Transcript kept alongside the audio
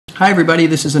Hi everybody,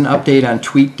 this is an update on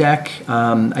TweetDeck.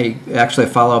 I actually a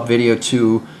follow-up video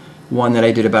to one that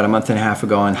I did about a month and a half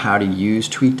ago on how to use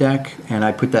TweetDeck, and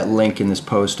I put that link in this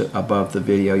post above the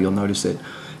video. You'll notice it.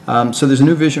 So there's a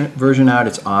new version out.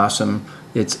 It's awesome.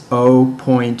 It's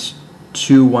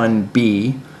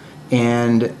 0.21b,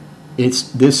 and it's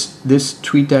this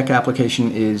TweetDeck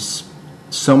application is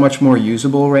so much more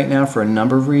usable right now for a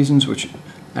number of reasons.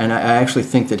 And I actually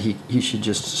think that he should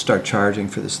just start charging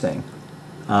for this thing.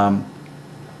 I'm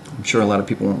sure a lot of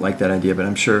people won't like that idea, but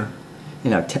I'm sure,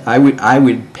 I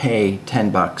would pay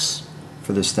 $10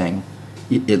 for this thing,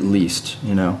 at least,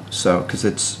 so because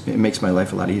it makes my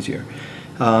life a lot easier.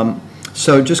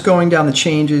 So just going down the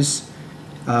changes,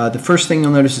 the first thing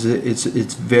you'll notice is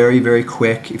it's very, very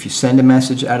quick. If you send a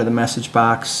message out of the message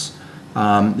box,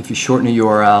 if you shorten a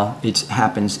URL, it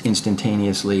happens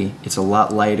instantaneously. It's a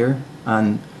lot lighter of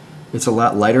an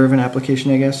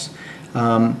application, I guess.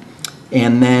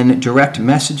 And then direct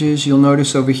messages, you'll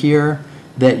notice over here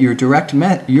that your direct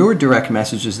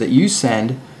messages that you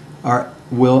send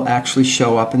will actually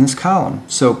show up in this column.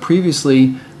 So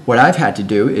previously, what I've had to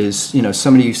do is,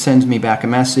 somebody sends me back a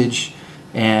message,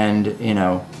 and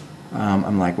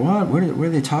I'm like, what are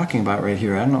they talking about right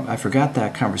here? I don't know. I forgot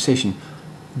that conversation.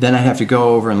 Then I'd have to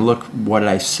go over and look what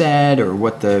I said or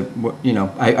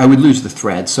I would lose the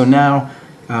thread. So now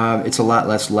it's a lot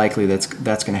less likely that's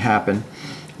going to happen.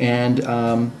 And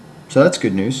so that's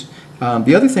good news.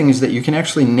 The other thing is that you can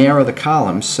actually narrow the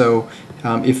columns. So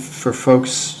if for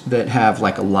folks that have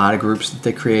like a lot of groups that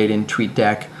they create in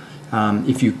TweetDeck,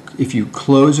 if you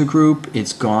close a group,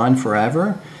 it's gone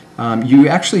forever. You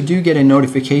actually do get a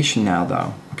notification now,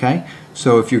 though. Okay.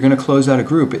 So if you're going to close out a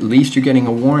group, at least you're getting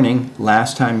a warning.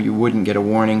 Last time you wouldn't get a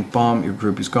warning. Boom, your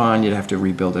group is gone. You'd have to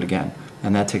rebuild it again,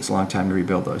 and that takes a long time to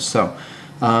rebuild those. So.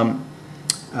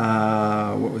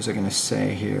 What was I going to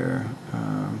say here?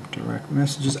 Direct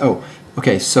messages. Oh,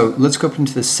 okay. So let's go up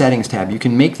into the settings tab. You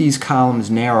can make these columns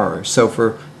narrower.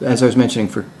 So as I was mentioning,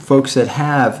 for folks that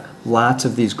have lots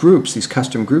of these groups, these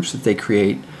custom groups that they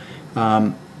create,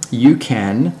 you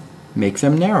can make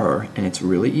them narrower, and it's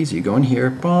really easy. You go in here,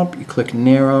 bump, you click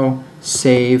narrow,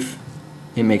 save,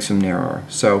 it makes them narrower.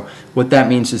 So what that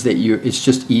means is that it's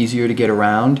just easier to get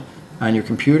around on your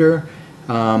computer.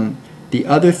 The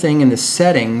other thing in the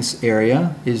settings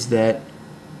area is that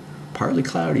partly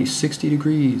cloudy, 60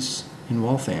 degrees in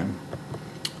Waltham.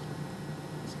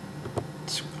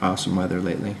 It's awesome weather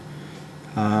lately.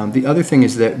 The other thing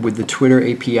is that with the Twitter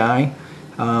API,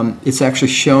 it's actually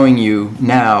showing you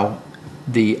now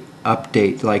the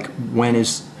update, like when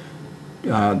is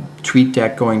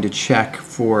TweetDeck going to check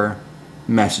for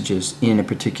messages in a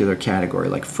particular category,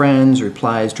 like friends,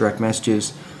 replies, direct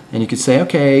messages. And you could say,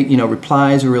 okay,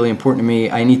 replies are really important to me.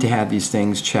 I need to have these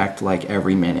things checked like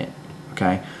every minute,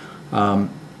 okay?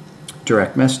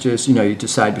 Direct messages, you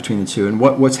decide between the two. And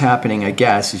what's happening, I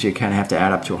guess, is you kind of have to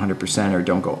add up to 100% or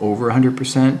don't go over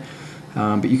 100%.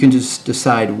 But you can just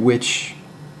decide which,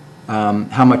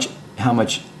 how much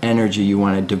energy you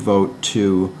want to devote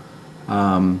to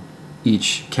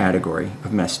each category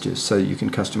of messages. So you can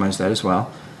customize that as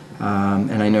well.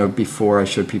 And I know before I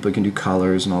showed people you can do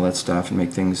colors and all that stuff and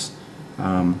make things,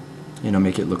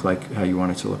 make it look like how you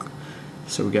want it to look.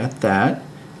 So we got that.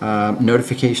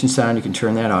 Notification sound, you can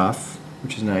turn that off,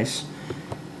 which is nice.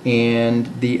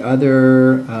 And the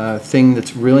other thing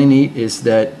that's really neat is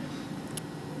that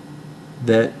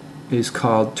is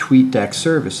called TweetDeck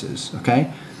Services.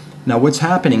 Okay. Now what's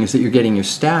happening is that you're getting your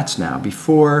stats now.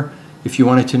 Before, if you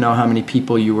wanted to know how many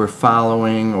people you were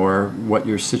following or what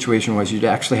your situation was, you'd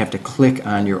actually have to click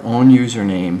on your own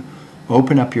username,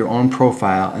 open up your own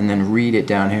profile, and then read it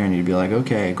down here, and you'd be like,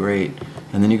 okay, great.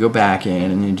 And then you go back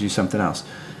in and you do something else.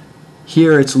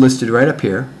 Here it's listed right up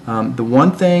here. The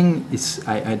one thing is,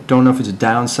 I don't know if it's a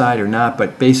downside or not,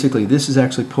 but basically this is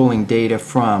actually pulling data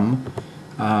from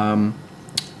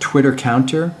Twitter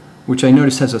Counter, which I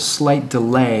notice has a slight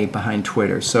delay behind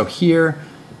Twitter. So here,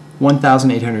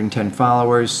 1,810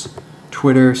 followers.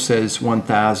 Twitter says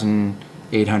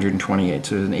 1,828,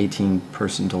 so there's an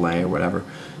 18-person delay or whatever.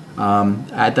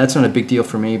 That's not a big deal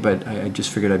for me, but I just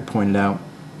figured I'd point it out.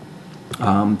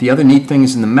 The other neat thing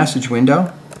is in the message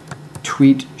window,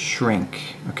 tweet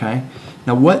shrink. Okay.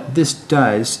 Now what this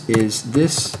does is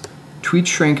this tweet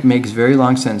shrink makes very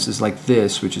long sentences like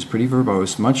this, which is pretty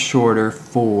verbose, much shorter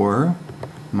for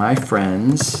my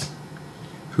friends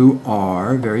who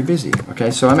are very busy. Okay,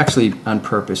 so I'm actually on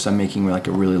purpose, I'm making like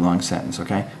a really long sentence.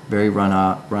 Okay, very run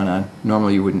on.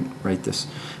 Normally you wouldn't write this,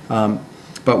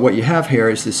 but what you have here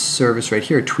is this service right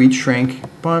here, tweet shrink.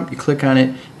 Bump, you click on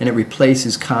it, and it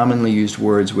replaces commonly used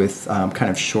words with kind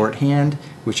of shorthand,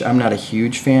 which I'm not a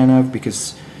huge fan of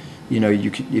because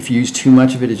if you use too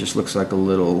much of it, it just looks like a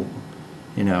little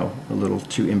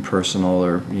too impersonal,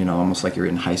 or almost like you're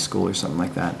in high school or something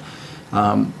like that.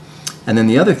 And then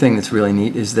the other thing that's really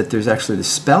neat is that there's actually the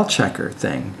spell checker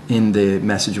thing in the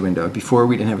message window. Before,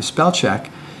 we didn't have a spell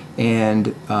check,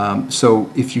 and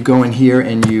so if you go in here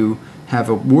and you have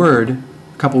a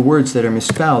couple words that are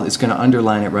misspelled, it's going to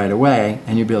underline it right away,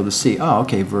 and you'll be able to see, oh,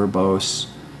 okay, verbose.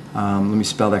 Let me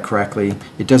spell that correctly.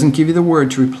 It doesn't give you the word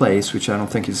to replace, which I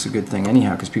don't think is a good thing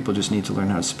anyhow, because people just need to learn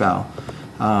how to spell.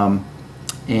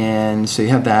 And so you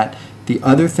have that. The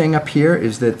other thing up here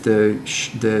is that the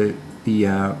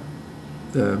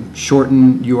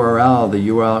shorten URL, the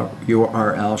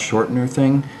URL shortener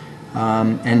thing,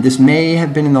 and this may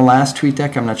have been in the last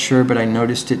TweetDeck, I'm not sure, but I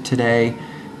noticed it today.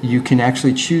 You can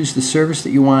actually choose the service that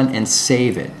you want and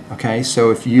save it. Okay, so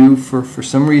if you, for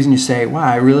some reason, you say, wow,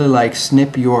 I really like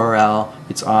snip URL,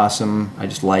 it's awesome, I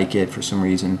just like it for some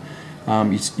reason,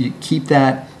 you keep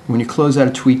that. When you close out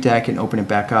a TweetDeck and open it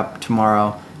back up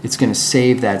tomorrow, it's going to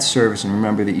save that service, and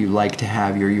remember that you like to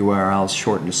have your URLs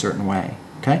shortened a certain way.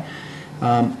 Okay,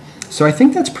 so I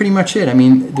think that's pretty much it. I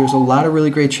mean, there's a lot of really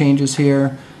great changes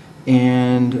here,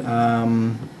 and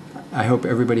I hope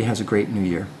everybody has a great new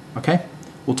year. Okay,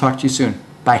 we'll talk to you soon.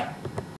 Bye.